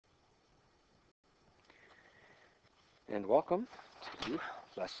And welcome to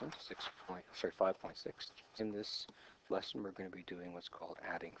lesson 5.6. In this lesson, we're going to be doing what's called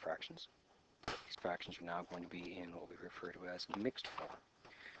adding fractions. These fractions are now going to be in what we refer to as mixed form.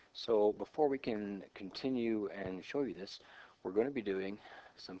 So before we can continue and show you this, we're going to be doing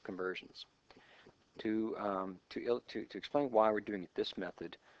some conversions. To explain why we're doing it this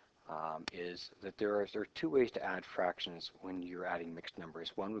method is that there are two ways to add fractions when you're adding mixed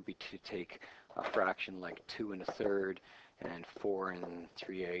numbers. One would be to take a fraction like 2 1/3 and 4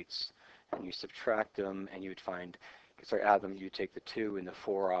 3/8, and you subtract them, and you would find, add them, you take the 2 and the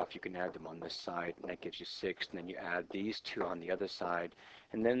 4 off, you can add them on this side, and that gives you 6, and then you add these two on the other side,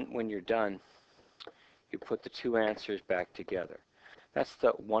 and then when you're done, you put the two answers back together. That's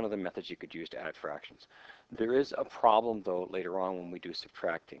one of the methods you could use to add fractions. There is a problem, though, later on when we do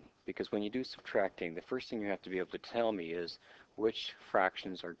subtracting, because when you do subtracting, the first thing you have to be able to tell me is which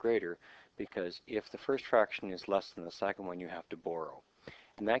fractions are greater, because if the first fraction is less than the second one, you have to borrow.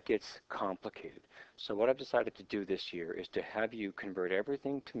 And that gets complicated. So what I've decided to do this year is to have you convert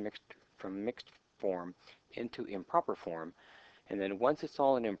everything to from mixed form into improper form, and then once it's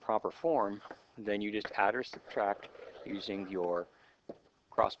all in improper form, then you just add or subtract using your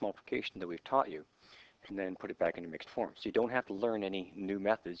cross multiplication that we've taught you, and then put it back into mixed form. So you don't have to learn any new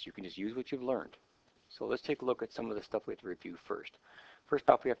methods. You can just use what you've learned. So let's take a look at some of the stuff we have to review first. First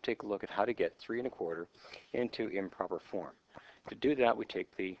off, we have to take a look at how to get 3 1/4 into improper form. To do that, we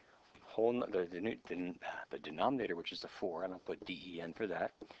take the denominator, which is the 4, and I'll put DEN for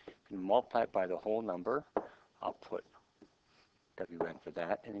that, and multiply it by the whole number. I'll put WN for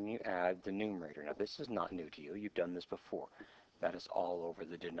that, and then you add the numerator. Now this is not new to you. You've done this before. That is all over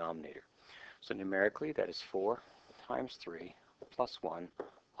the denominator. So numerically, that is 4 times 3 plus 1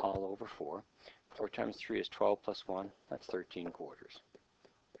 all over 4. 4 times 3 is 12 plus 1. That's 13/4.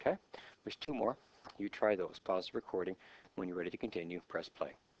 Okay? There's two more. You try those. Pause the recording. When you're ready to continue, press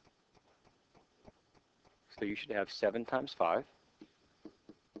play. So you should have 7 times 5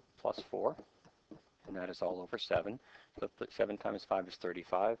 plus 4, and that is all over 7. So 7 times 5 is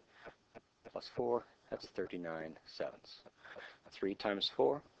 35 plus 4, that's 39/7. 3 times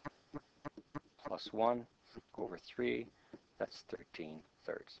 4 plus 1 over 3, that's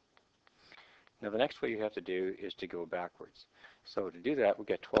 13/3. Now the next way you have to do is to go backwards. So to do that, we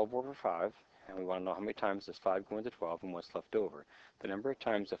get 12 over 5, and we want to know how many times does 5 go into 12 and what's left over. The number of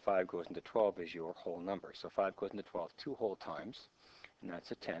times that 5 goes into 12 is your whole number. So 5 goes into 12 2 whole times, and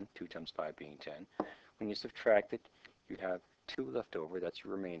that's a 10, 2 times 5 being 10. When you subtract it, you have 2 left over, that's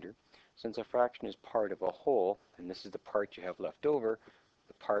your remainder. Since a fraction is part of a whole, and this is the part you have left over,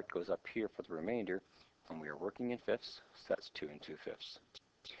 the part goes up here for the remainder, and we are working in fifths, so that's 2 2/5.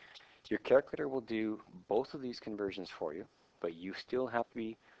 Your calculator will do both of these conversions for you, but you still have to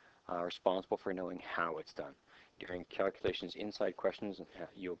be responsible for knowing how it's done. During calculations inside questions,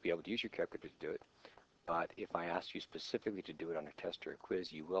 you'll be able to use your calculator to do it, but if I ask you specifically to do it on a test or a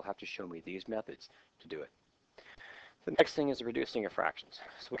quiz, you will have to show me these methods to do it. The next thing is reducing of fractions.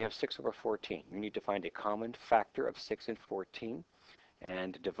 So we have 6 over 14. You need to find a common factor of 6 and 14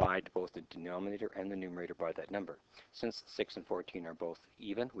 and divide both the denominator and the numerator by that number. Since 6 and 14 are both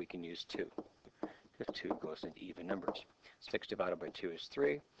even, we can use 2. Because 2 goes into even numbers. 6 divided by 2 is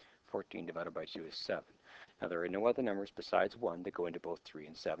 3. 14 divided by 2 is 7. Now there are no other numbers besides 1 that go into both 3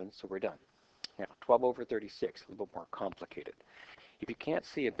 and 7, so we're done. Now 12 over 36, a little bit more complicated. If you can't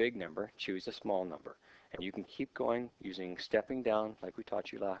see a big number, choose a small number. And you can keep going using stepping down, like we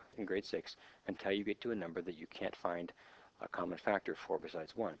taught you in grade 6, until you get to a number that you can't find a common factor for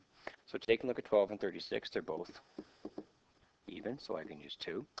besides 1. So taking a look at 12 and 36, they're both even, so I can use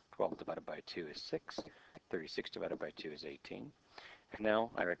 2. 12 divided by 2 is 6. 36 divided by 2 is 18. And now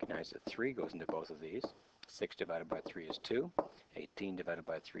I recognize that 3 goes into both of these. 6 divided by 3 is 2. 18 divided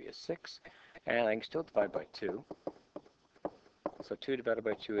by 3 is 6. And I can still divide by 2. So 2 divided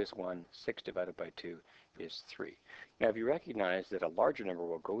by 2 is 1. 6 divided by 2 is 3. Now if you recognize that a larger number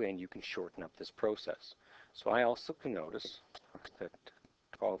will go in, you can shorten up this process. So I also can notice that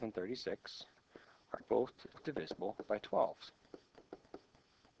 12 and 36 are both divisible by 12s.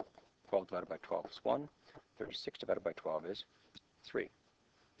 12 divided by 12 is 1. 36 divided by 12 is 3.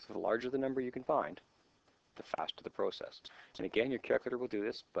 So the larger the number you can find, the faster the process. And again, your calculator will do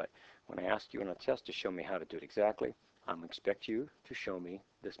this, but when I ask you on a test to show me how to do it exactly, I'm expect you to show me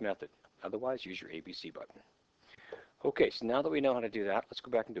this method. Otherwise, use your ABC button. Okay, so now that we know how to do that, let's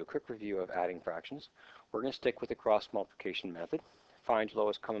go back and do a quick review of adding fractions. We're going to stick with the cross multiplication method. Find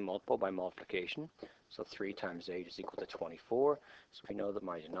lowest common multiple by multiplication. So 3 times 8 is equal to 24. So we know that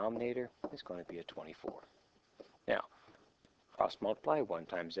my denominator is going to be a 24. Now, cross multiply 1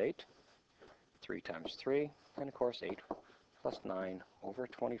 times 8. 3 times 3, and of course 8 plus 9 over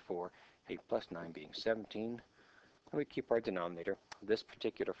 24, 8 plus 9 being 17, and we keep our denominator. This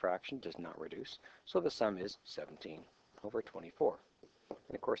particular fraction does not reduce, so the sum is 17 over 24.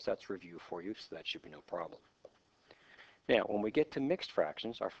 And of course that's review for you, so that should be no problem. Now, when we get to mixed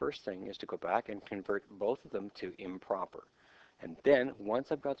fractions, our first thing is to go back and convert both of them to improper. And then,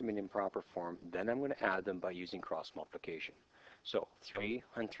 once I've got them in improper form, then I'm going to add them by using cross multiplication. So 3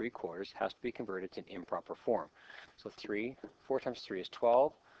 3/4 has to be converted to an improper form. So 4 times 3 is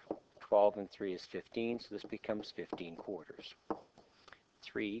 12. 12 and 3 is 15, so this becomes 15/4.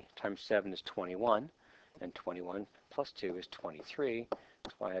 3 times 7 is 21, and 21 plus 2 is 23,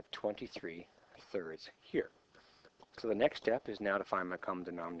 so I have 23/3 here. So the next step is now to find my common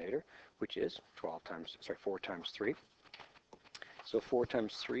denominator, which is 4 times 3. So 4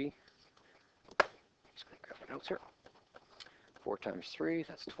 times 3, just going to grab my notes here. 4 times 3,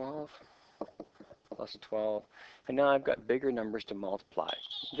 that's 12, plus 12. And now I've got bigger numbers to multiply.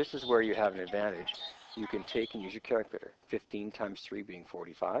 This is where you have an advantage. You can take and use your calculator. 15 times 3 being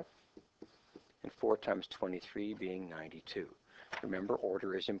 45, and 4 times 23 being 92. Remember,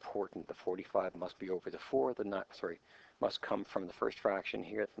 order is important. The 45 must be over the 4. Must come from the first fraction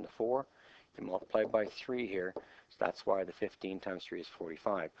here, from the 4. You multiply by 3 here, so that's why the 15 times 3 is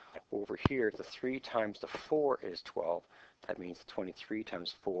 45. Over here, the 3 times the 4 is 12. That means 23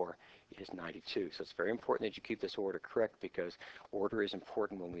 times 4 is 92. So it's very important that you keep this order correct, because order is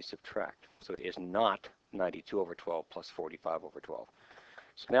important when we subtract. So it is not 92 over 12 plus 45 over 12.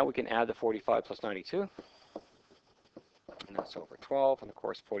 So now we can add the 45 plus 92. And that's over 12. And of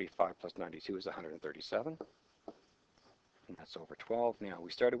course, 45 plus 92 is 137. And that's over 12. Now,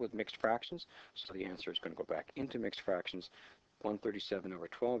 we started with mixed fractions, so the answer is going to go back into mixed fractions. 137 over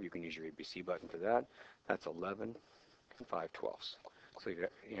 12, you can use your ABC button for that. That's 11 and 5/12. So the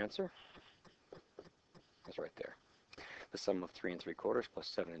answer is right there. The sum of 3 3/4 plus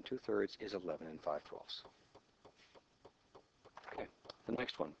 7 2/3 is 11 and 5/12. Okay, the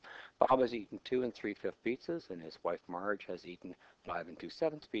next one. Bob has eaten 2 3/5 pizzas, and his wife Marge has eaten 5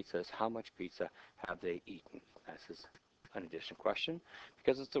 2/7 pizzas. How much pizza have they eaten? This is an addition question.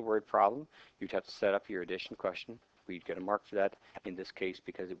 Because it's a word problem, you'd have to set up your addition question. We'd get a mark for that in this case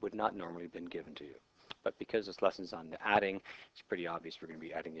because it would not normally have been given to you. But because this lesson's on the adding, it's pretty obvious we're going to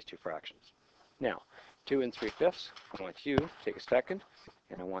be adding these two fractions. Now, 2 3/5, I want you to take a second,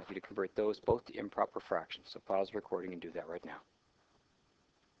 and I want you to convert those both to improper fractions. So pause the recording and do that right now.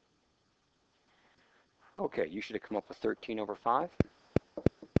 Okay, you should have come up with 13 over 5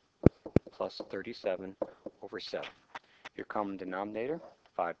 plus 37 over 7. Your common denominator,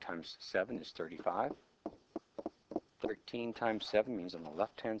 5 times 7 is 35. 13 times 7 means on the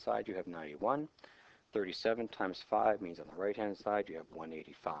left-hand side you have 91. 37 times 5 means on the right-hand side you have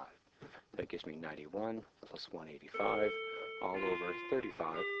 185. That gives me 91 plus 185 all over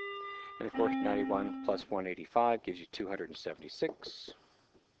 35. And of course 91 plus 185 gives you 276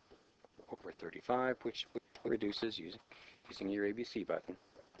 over 35, which reduces using your ABC button,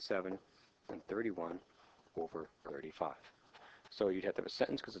 7 and 31 over 35. So you'd have to have a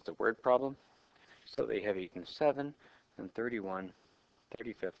sentence because it's a word problem. So they have eaten 7 and 31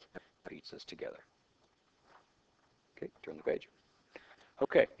 35th pizzas together. Okay, turn the page.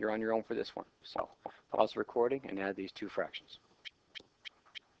 Okay, you're on your own for this one. So pause the recording and add these two fractions.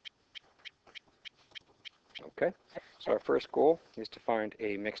 Okay, so our first goal is to find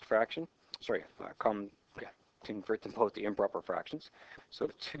a mixed fraction. Convert them both to improper fractions. So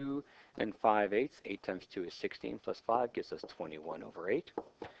 2 and 5/8, 8 times 2 is 16, plus 5 gives us 21 over 8,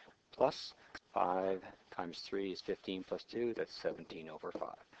 plus 5 times 3 is 15 plus 2, that's 17 over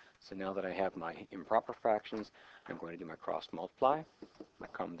 5. So now that I have my improper fractions, I'm going to do my cross multiply. My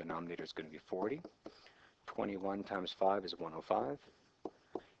common denominator is going to be 40. 21 times 5 is 105.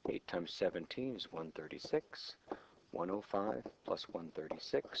 8 times 17 is 136. 105 plus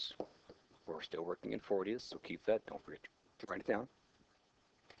 136. We're still working in 40s, so keep that. Don't forget to write it down.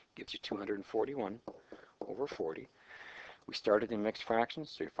 Gives you 241 over 40. We started in mixed fractions,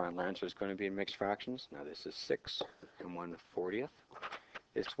 so your final answer is going to be in mixed fractions. Now this is 6 and 1/40.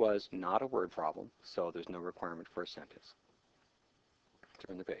 This was not a word problem, so there's no requirement for a sentence.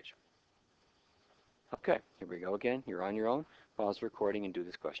 Turn the page. Okay, here we go again. You're on your own. Pause the recording and do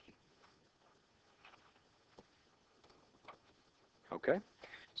this question. Okay,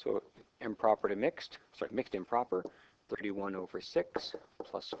 so improper to mixed, mixed improper, 31 over 6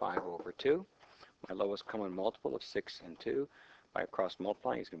 plus 5 over 2. My lowest common multiple of 6 and 2 by cross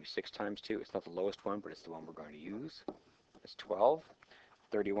multiplying is going to be 6 times 2. It's not the lowest one, but it's the one we're going to use. It's 12.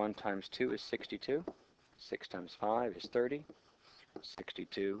 31 times 2 is 62. 6 times 5 is 30.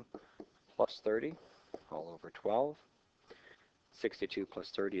 62 plus 30 all over 12. 62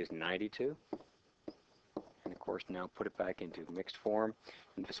 plus 30 is 92. And of course now put it back into mixed form,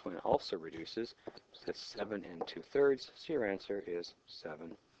 and this one also reduces, so that's 7 2/3, so your answer is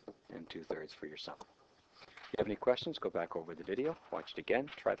 7 2/3 for your sum. If you have any questions, go back over the video, watch it again,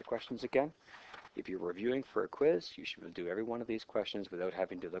 try the questions again. If you're reviewing for a quiz, you should be able to do every one of these questions without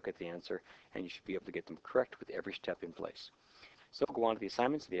having to look at the answer, and you should be able to get them correct with every step in place. So go on to the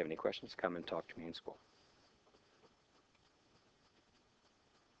assignments. If you have any questions, come and talk to me in school.